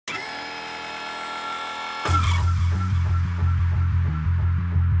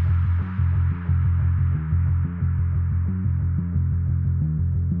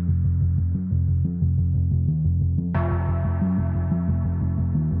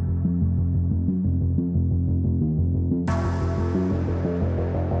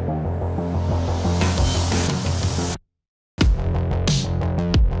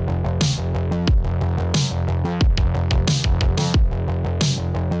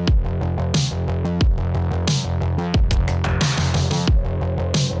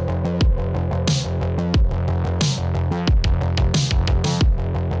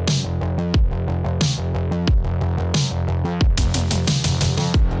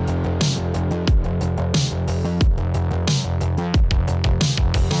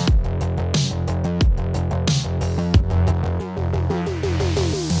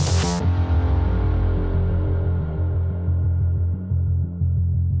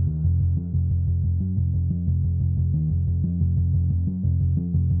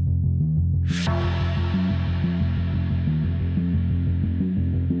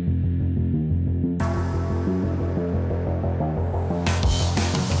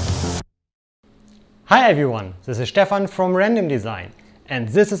Hi everyone, this is Stefan from Random Design and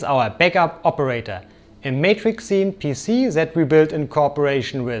this is our backup operator, a matrix themed PC that we built in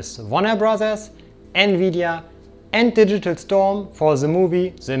cooperation with Warner Brothers, Nvidia and Digital Storm for the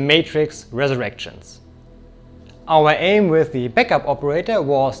movie The Matrix Resurrections. Our aim with the backup operator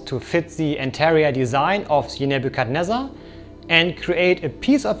was to fit the interior design of the Nebuchadnezzar and create a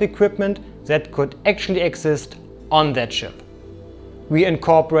piece of equipment that could actually exist on that ship. We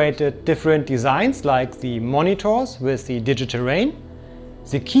incorporated different designs like the monitors with the digital rain,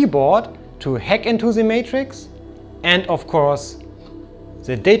 the keyboard to hack into the matrix, and of course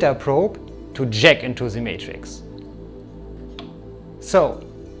the data probe to jack into the matrix. So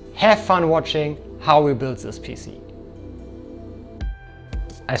have fun watching how we built this PC.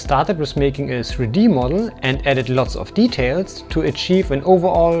 I started with making a 3D model and added lots of details to achieve an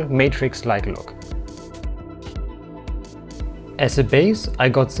overall matrix-like look. As a base, I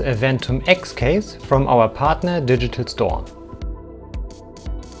got the Aventum X case from our partner Digital Storm.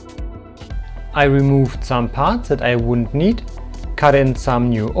 I removed some parts that I wouldn't need, cut in some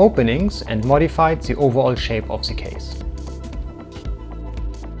new openings and modified the overall shape of the case.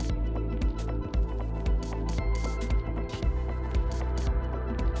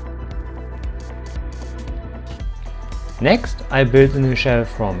 Next, I built in a shell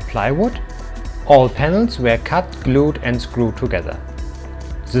from plywood. All panels were cut, glued and screwed together.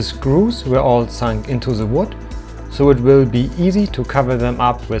 The screws were all sunk into the wood, so it will be easy to cover them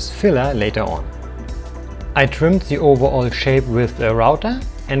up with filler later on. I trimmed the overall shape with a router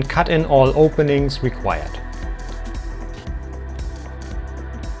and cut in all openings required.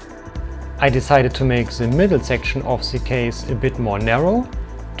 I decided to make the middle section of the case a bit more narrow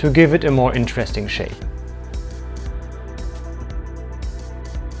to give it a more interesting shape.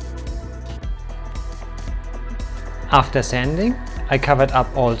 After sanding, I covered up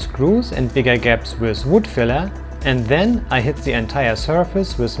all screws and bigger gaps with wood filler, and then I hit the entire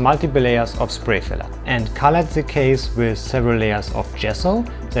surface with multiple layers of spray filler and colored the case with several layers of gesso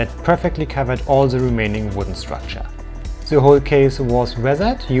that perfectly covered all the remaining wooden structure. The whole case was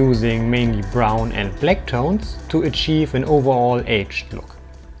weathered using mainly brown and black tones to achieve an overall aged look.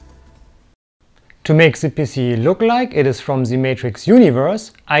 To make the PC look like it is from the Matrix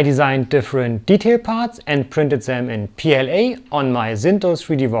universe, I designed different detail parts and printed them in PLA on my Sindoh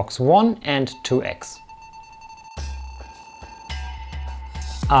 3Dvox 1 and 2X.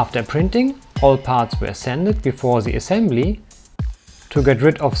 After printing, all parts were sanded before the assembly. To get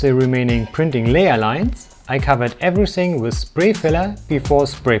rid of the remaining printing layer lines, I covered everything with spray filler before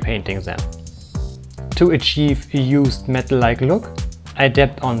spray painting them. To achieve a used metal-like look, I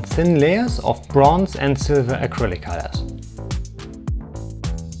dabbed on thin layers of bronze and silver acrylic colors.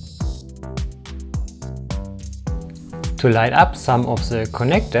 To light up some of the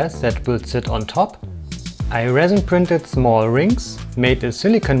connectors that will sit on top, I resin printed small rings, made a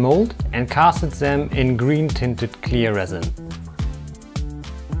silicone mold and casted them in green tinted clear resin.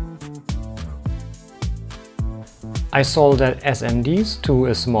 I soldered SMDs to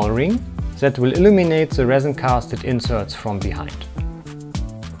a small ring that will illuminate the resin casted inserts from behind.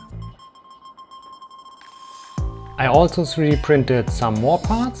 I also 3D printed some more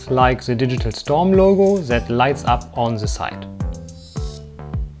parts, like the Digital Storm logo that lights up on the side.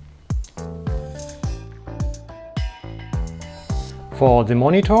 For the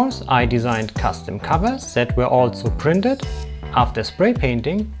monitors, I designed custom covers that were also printed. After spray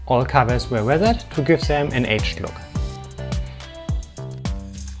painting, all covers were weathered to give them an aged look.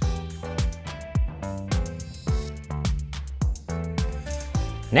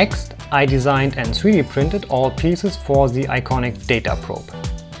 Next, I designed and 3D printed all pieces for the iconic data probe.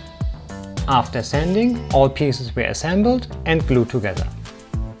 After sanding, all pieces were assembled and glued together.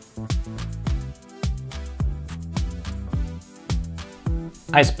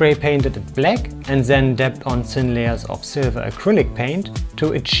 I spray painted it black and then dabbed on thin layers of silver acrylic paint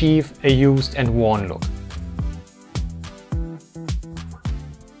to achieve a used and worn look.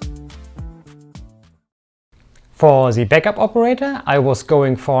 For the backup operator, I was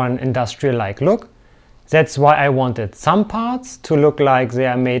going for an industrial-like look. That's why I wanted some parts to look like they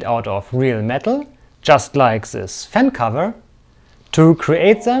are made out of real metal, just like this fan cover. To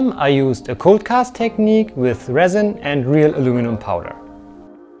create them, I used a cold cast technique with resin and real aluminum powder.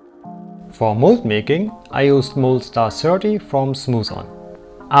 For mold making, I used Mold Star 30 from Smooth-On.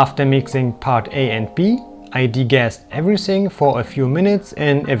 After mixing part A and B, I degassed everything for a few minutes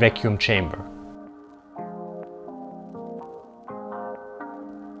in a vacuum chamber.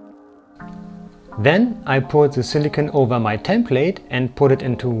 Then I poured the silicone over my template and put it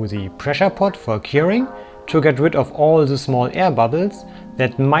into the pressure pot for curing to get rid of all the small air bubbles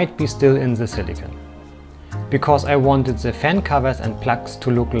that might be still in the silicone. because I wanted the fan covers and plugs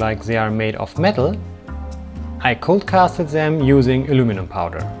to look like they are made of metal, I cold casted them using aluminum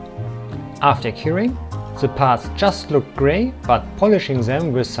powder. After curing, the parts just looked grey, but polishing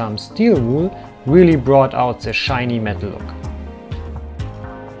them with some steel wool really brought out the shiny metal look.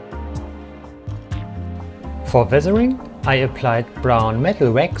 For weathering, I applied brown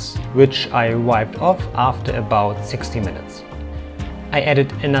metal wax, which I wiped off after about 60 minutes. I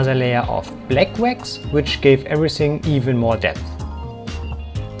added another layer of black wax, which gave everything even more depth.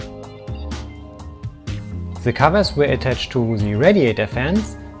 The covers were attached to the radiator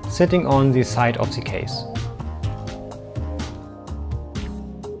fans, sitting on the side of the case.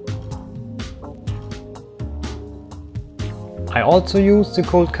 I also used the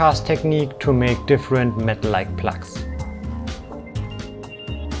cold cast technique to make different metal-like plugs.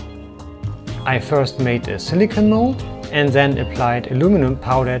 I first made a silicone mold and then applied aluminum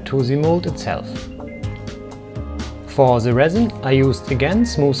powder to the mold itself. For the resin, I used again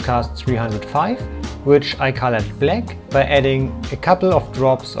Smoothcast 305, which I colored black by adding a couple of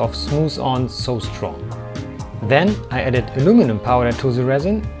drops of Smooth On So Strong. Then I added aluminum powder to the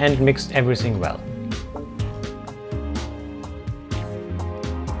resin and mixed everything well.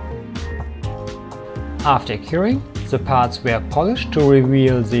 After curing, the parts were polished to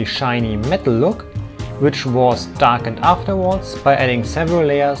reveal the shiny metal look, which was darkened afterwards by adding several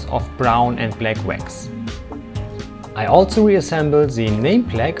layers of brown and black wax. I also reassembled the name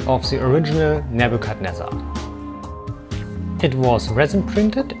plaque of the original Nebuchadnezzar. It was resin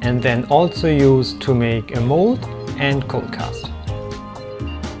printed and then also used to make a mold and cold cast.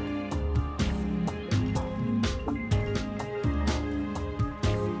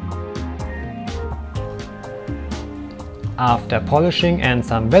 After polishing and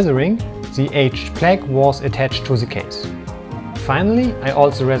some weathering, the aged plaque was attached to the case. Finally, I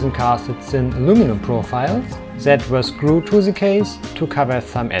also resin casted thin aluminum profiles that were screwed to the case to cover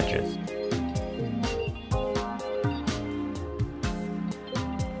some edges.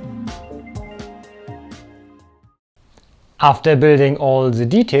 After building all the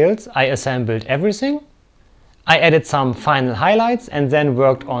details, I assembled everything. I added some final highlights and then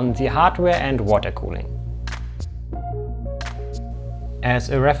worked on the hardware and water cooling.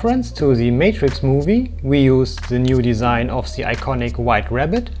 As a reference to the Matrix movie, we used the new design of the iconic White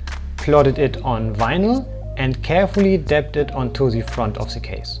Rabbit, plotted it on vinyl and carefully dabbed it onto the front of the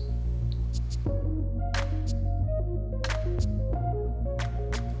case.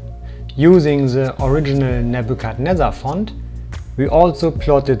 Using the original Nebuchadnezzar font, we also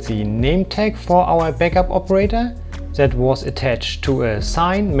plotted the name tag for our backup operator that was attached to a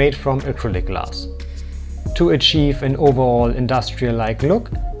sign made from acrylic glass. To achieve an overall industrial-like look,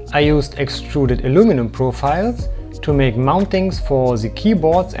 I used extruded aluminum profiles to make mountings for the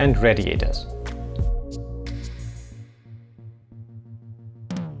keyboards and radiators.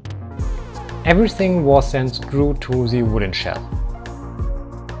 Everything was then screwed to the wooden shell.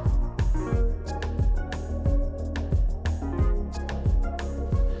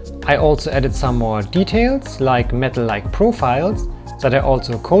 I also added some more details like metal-like profiles that I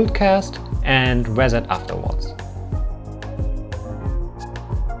also cold cast and weathered afterwards.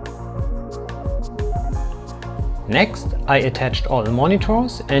 Next, I attached all the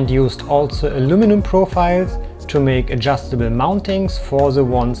monitors and used also aluminum profiles to make adjustable mountings for the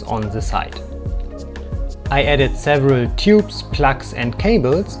ones on the side. I added several tubes, plugs and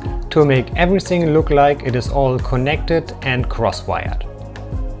cables to make everything look like it is all connected and cross-wired.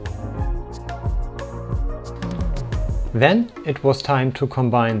 Then it was time to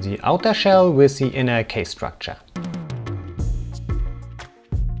combine the outer shell with the inner case structure.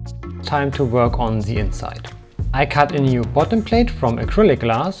 Time to work on the inside. I cut a new bottom plate from acrylic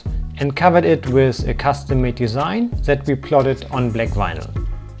glass and covered it with a custom-made design that we plotted on black vinyl.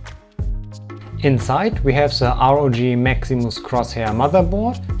 Inside we have the ROG Maximus Crosshair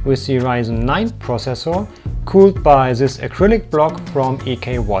motherboard with the Ryzen 9 processor, cooled by this acrylic block from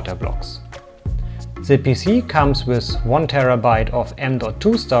EK Waterblocks. The PC comes with 1TB of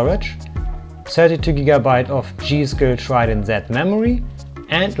M.2 storage, 32GB of G.Skill Trident Z memory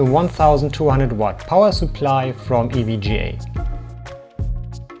and a 1200 watt power supply from EVGA.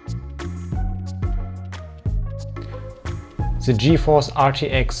 The GeForce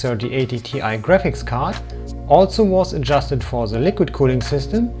RTX 3080 Ti graphics card also was adjusted for the liquid cooling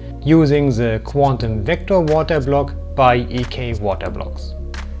system using the Quantum Vector water block by EK Waterblocks.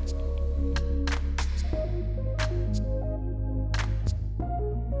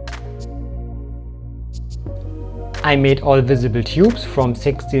 I made all visible tubes from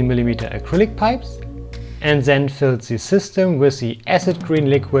 16mm acrylic pipes and then filled the system with the acid green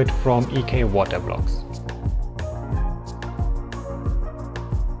liquid from EK Waterblocks.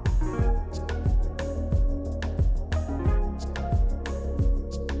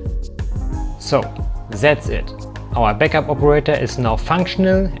 So that's it. Our backup operator is now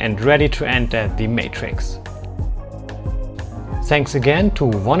functional and ready to enter the matrix. Thanks again to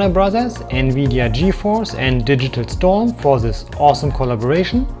Warner Bros., Nvidia GeForce and Digital Storm for this awesome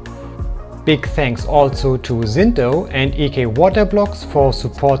collaboration. Big thanks also to Sindoh and EK Waterblocks for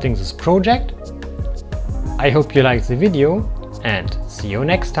supporting this project. I hope you liked the video and see you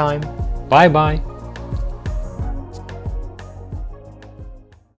next time. Bye bye!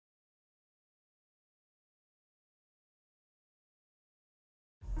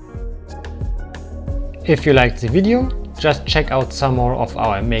 If you liked the video, just check out some more of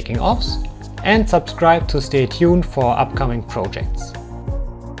our making ofs and subscribe to stay tuned for upcoming projects.